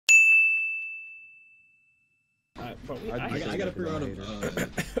I gotta figure out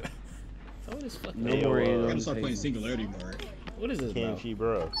what is fucking? I gotta start playing Singularity more. What is this, bro? Kenshi,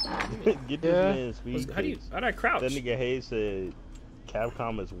 bro. Get this man speed. How do I crouch? That nigga Hayes said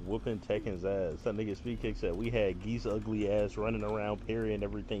Capcom is whooping Tekken's ass. That nigga Speed Kick said we had Geese ugly ass running around parrying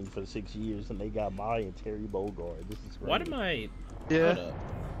everything for 6 years, and they got Mai and Terry Bogard. This is crazy. Why did my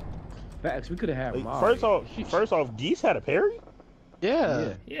Facts. We could have had like, first off, Geese had a parry.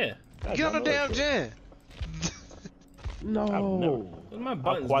 Yeah. Get on the damn gen. No. My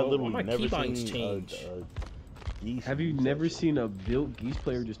buttons, quite bro. literally My never keybinds seen change. Geese. Have you never seen a built Geese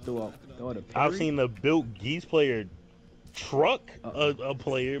player just throw out a parry? I've seen a built Geese player truck a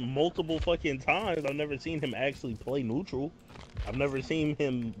player multiple fucking times. I've never seen him actually play neutral. I've never seen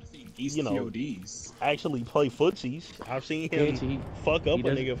him, you know, actually play footsies. I've seen him fuck up a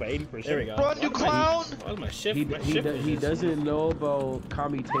nigga for 80%. There we go. Run, you clown! Why was my shift? He doesn't know about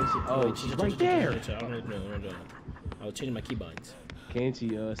Kami Tensei. Oh, she's right there. I was changing my keybinds.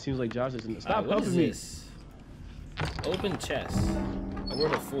 Kenshi, seems like Josh isn't. Stop what helping me. This? Open chest. I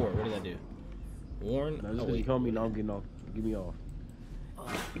rolled a 4. What did I do? Warn. No, just you told me now I'm getting off. Get me off. No,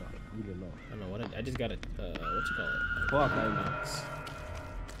 I'm getting off. I don't know what I just got a what you call it? Fuck,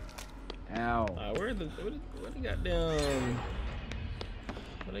 ow. Where the goddamn?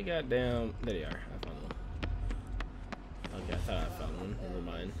 What they got down? There they are. I found one. Okay, I thought I found one. Never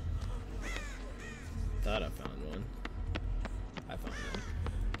mind. Thought I found one. I found one.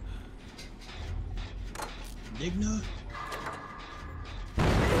 Digna?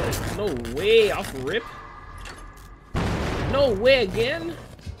 No way, off rip. No way again.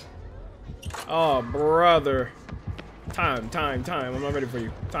 Oh, brother. Time. I'm not ready for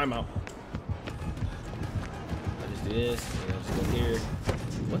you. Time out. I just do this, and I just go here.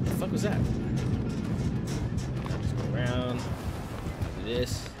 What the fuck was that? I just go around. Do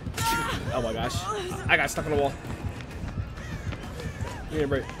this. Oh my gosh. I got stuck on the wall. Give me a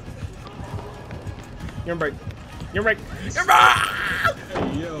break. Give me a break. Give me a break. Give me a break!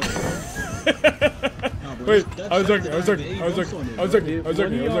 Hey, yo. Wait, I was joking.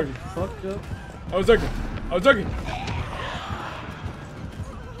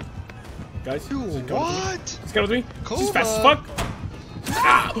 Guys, what? Just come with me. Cobra. She's fast as fuck.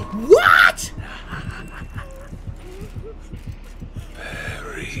 Ah, what? So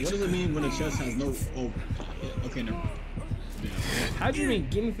what does it mean when a chest has no? Oh, okay, never mind. How'd you even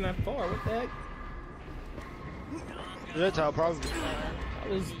get me from that far? What the heck? That's how probably. I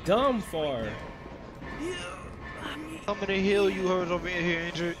was dumb far. How many heal you heard over here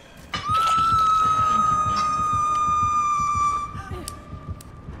injured?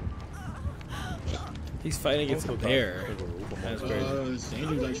 He's fighting against a bear. That's crazy.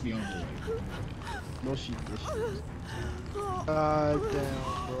 Angel's actually on board. No, she is. God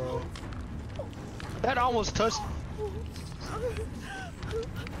damn, bro. That almost touched.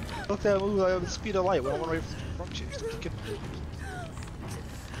 Look at that move like the speed of light. When I went away from chicks.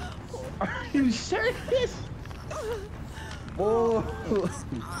 Are you serious? Oh.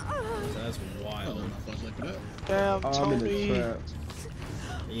 That's wild. Damn, I'm in the Tony. trap.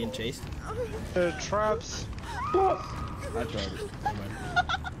 You getting chased? Traps. I tried it.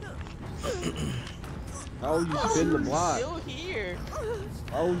 How would you spin the block? Still here.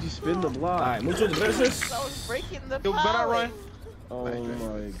 How would you spin the block? Alright, mucho gracias. I was breaking the You better run. Oh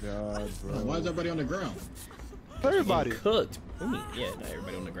my god, bro. Why is everybody on the ground? Everybody. Cooked. What do you mean? Yeah, not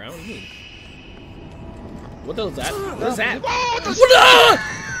everybody on the ground. What do you mean? What the hell's that? What's that?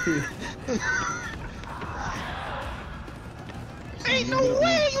 Ain't no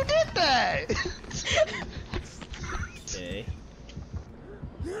way you did that! Okay.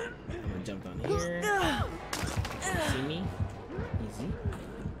 I'm gonna jump down here. See me? Easy.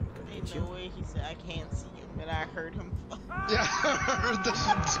 Come Ain't at no you. way he said I can't see you, but I heard him. Yeah, I heard that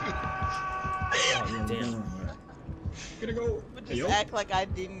shit too. Oh, damn. Gonna go. But just act like I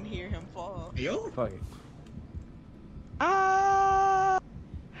didn't hear him fall. Hey, yo. Fuck it. Ah!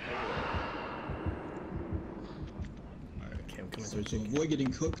 Alright, Okay, I'm coming so through. to avoid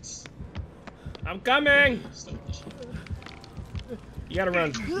getting cooked. I'm coming! You gotta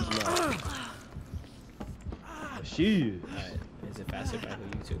run. Shit. Alright, is it faster if I go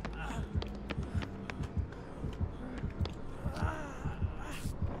YouTube?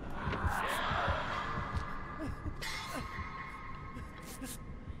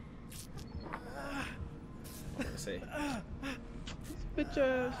 Say. Bitch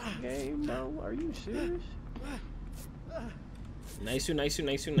ass game, bro. Are you serious? Nice. I'm gonna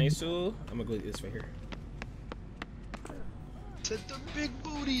go this right here. To the big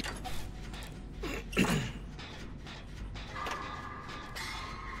booty.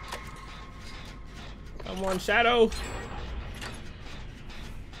 Come on, Shadow.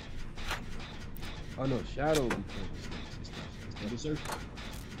 Oh no, Shadow. What is there?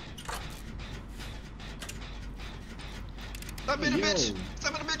 Stop being a Yo. bitch!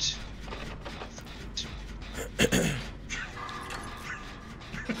 Stop being a bitch!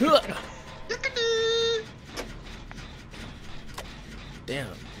 Yakety! Damn,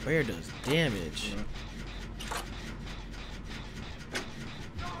 bear does damage.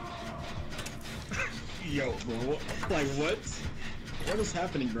 Yo, bro. Like, what? What is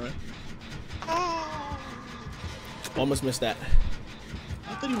happening, bro? Oh. Almost missed that.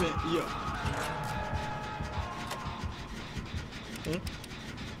 I thought he meant, yo.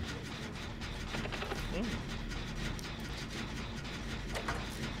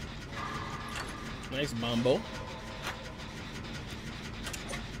 Nice Mambo.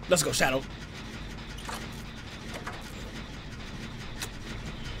 Let's go, Shadow.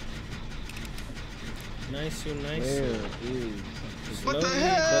 Nice, you nice. Where is What the Slowly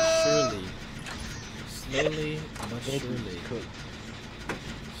hell? but surely. Slowly but Thank you, surely. Cook.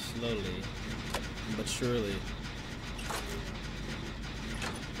 Slowly but surely.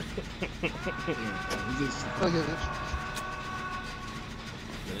 Who's this? Look at this.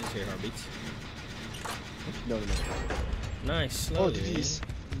 Let's hear heartbeats. No. Nice, slowly geez.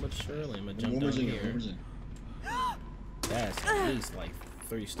 but surely. I'm gonna One jump more down gen, here. one more gen. That's at least like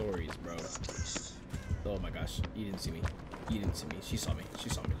 3 stories, bro. Oh my gosh, you didn't see me. You didn't see me. She saw me. She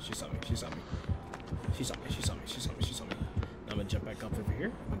saw me. She saw me. She saw me. She saw me. She saw me. She saw me. She saw me. I'm gonna jump back up over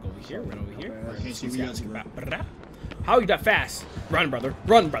here. I'm gonna go over here. Run over here. Can't see me out, bro. How you that fast? Run, brother.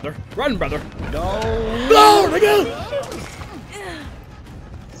 Run, brother. Run, brother. No. No, nigga!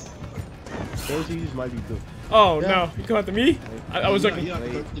 Those these might be good. Oh no, you come after me? I was You're looking. not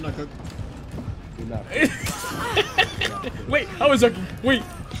cooked. You're not cooked. You're not. Wait, I was looking. Wait,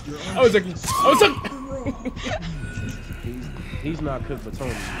 I was looking. I was looking. He's not cooked, but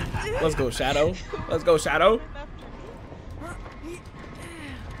Tony. Let's go, Shadow. Let's go, Shadow.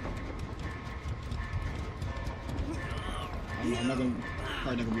 I'm not gonna,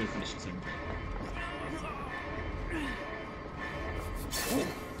 probably not gonna be able to finish this thing.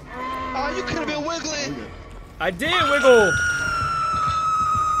 Oh, you could have been We're wiggling. good. I did wiggle.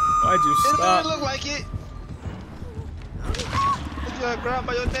 Why'd you It stop? didn't look like it. You got grabbed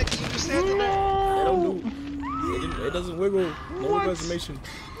by your neck and you were standing there. It don't do. It doesn't wiggle. No reservation.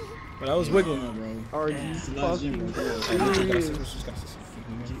 But I was wiggling. Come on, bro. Are you It's the last gen, fucking bro. serious?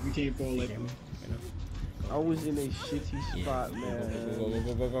 We can't fall like. I was in a shitty spot, man.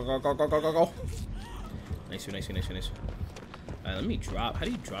 Go. Nice, nice, nice, nice. Let me drop. How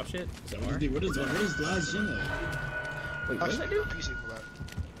do you drop shit? Is that hard? What is last gen though? Wait, what does that do? PC for that.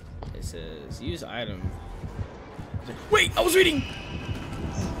 It says use item. Wait, I was reading.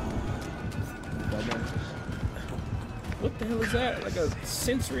 What the hell is that? Like a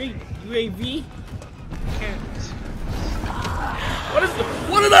sensory UAV? What is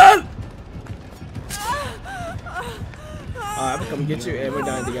that? I'm gonna come get you, and we're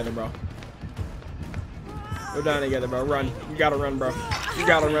dying together, bro. We're dying together, bro. Run. You gotta run, bro. You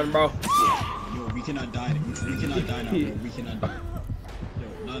gotta run, bro. Yo, we cannot die. We cannot die now, bro. We cannot die.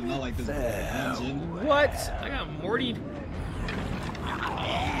 Yo, not like this, bro. Last gen. What? I got Mortied.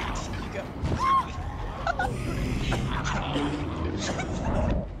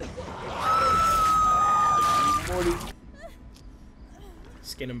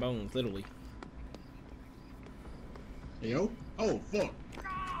 Skin and bones, literally. Hey, yo. Oh, fuck.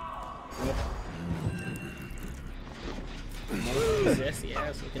 Zesty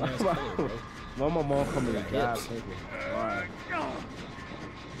ass looking ass player, bro. Why my mom coming to Got job hips. taking? Why?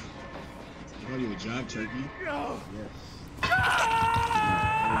 Oh, you a job turkey? Yes.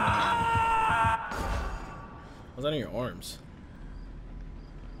 What's that on your arms?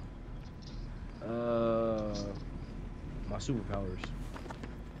 My superpowers.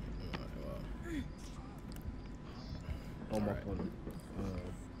 On my phone.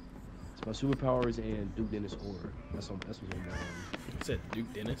 It's my superpowers and Duke Dennis Horror. That's what's on my It said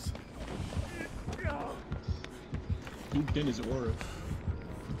Duke Dennis. Duke Dennis aura.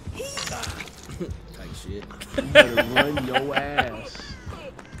 Type shit. You better run your ass.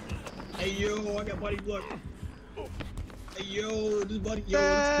 Hey, yo, I got body block. Hey, yo, this body, yo,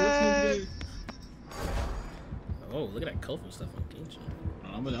 it's Oh, look at that colorful stuff on Genshin.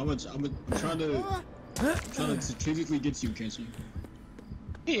 I'm trying to strategically get you, can't you?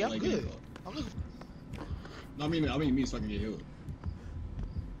 Yeah, I'm Like, good. I'm looking. No, I mean me so I can get healed.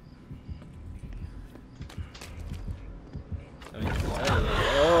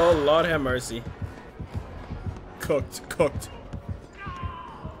 Oh, Lord have mercy. Cooked.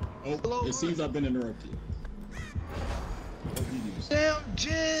 Oh, it seems I've been interrupted. Damn,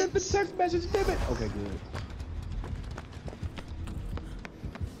 Send the Jin! text message, damn it. Okay, good.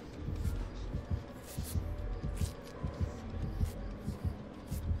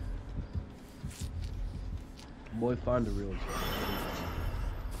 Boy, find the real.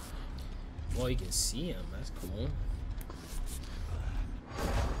 Well, you can see him. That's cool.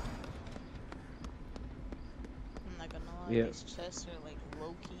 I'm not gonna lie, Yeah. these chests are like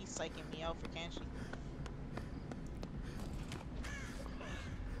low key psyching me out for Kanshi.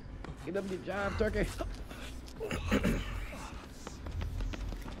 Get up your job, turkey.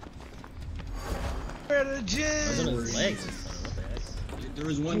 Where the I was on Jin? his legs this time. What the heck? There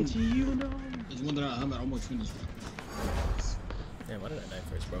is one. You know. There's one that I'm almost finished. Damn, why did I die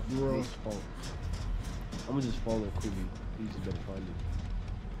first, bro? Bro. Oh. I'm gonna just follow Kubi. He's just better find it.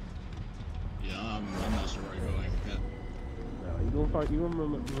 Yeah, I'm not sure where to go like that. No, you gonna find. You gonna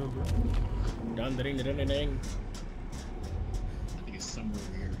remember. Dun ding ding ding ding. I think it's somewhere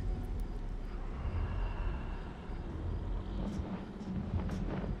over here.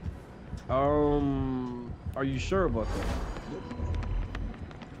 Are you sure about that?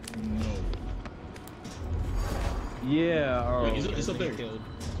 No. Yeah. Wait, it's up there. Killed.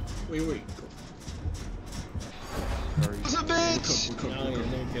 Wait. You was a bitch! We're No, cooked. you're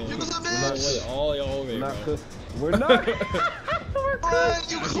never killed. You was a not- bitch! Wait, all y'all over We're here, not bro. cooked. We're not. Run, you Actually, no, we're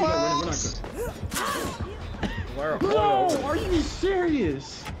not clowns! cooked. Why are all No, y'all over are you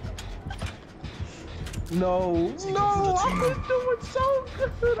serious? No, no, I've been doing so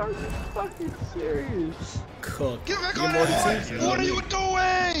good. Are you fucking serious? Cooked. Get back You're on more that! than What are you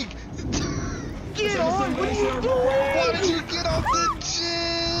doing? Get on, what are you Why doing? did you get off the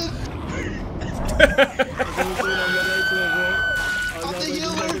Jin? I'm the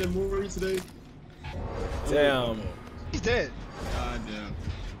healer! Damn. He's dead. God damn.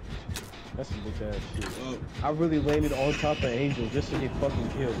 That's some bitch ass shit. Oh, I really landed on top of Angel just to get fucking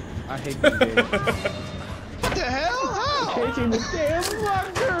killed. I hate this game. What the hell? How? Taking the damn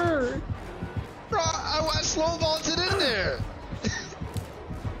fucker! Bro, I slow vaulted in there.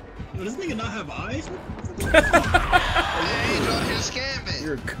 does this nigga not have eyes? Oh, yeah, Angel out here scamming.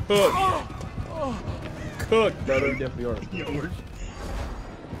 You're cooked. Cooked, brother. You definitely are.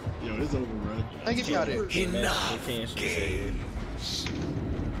 Yo, it's over, bro. Hey, get me out of here. Enough.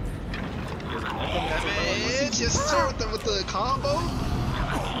 That man just started with the combo.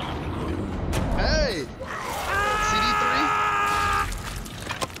 Hey, CD3.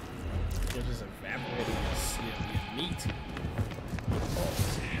 You're just evaporating your meat.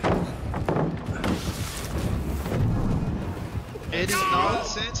 Eddie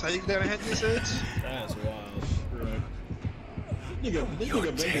nonsense. How you gonna have this edge? That's wild. Right. Nigga, this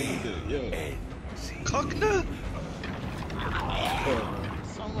nigga banging with it, yo. Cockna?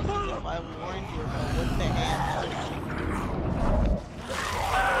 It's almost as if I warned you about what the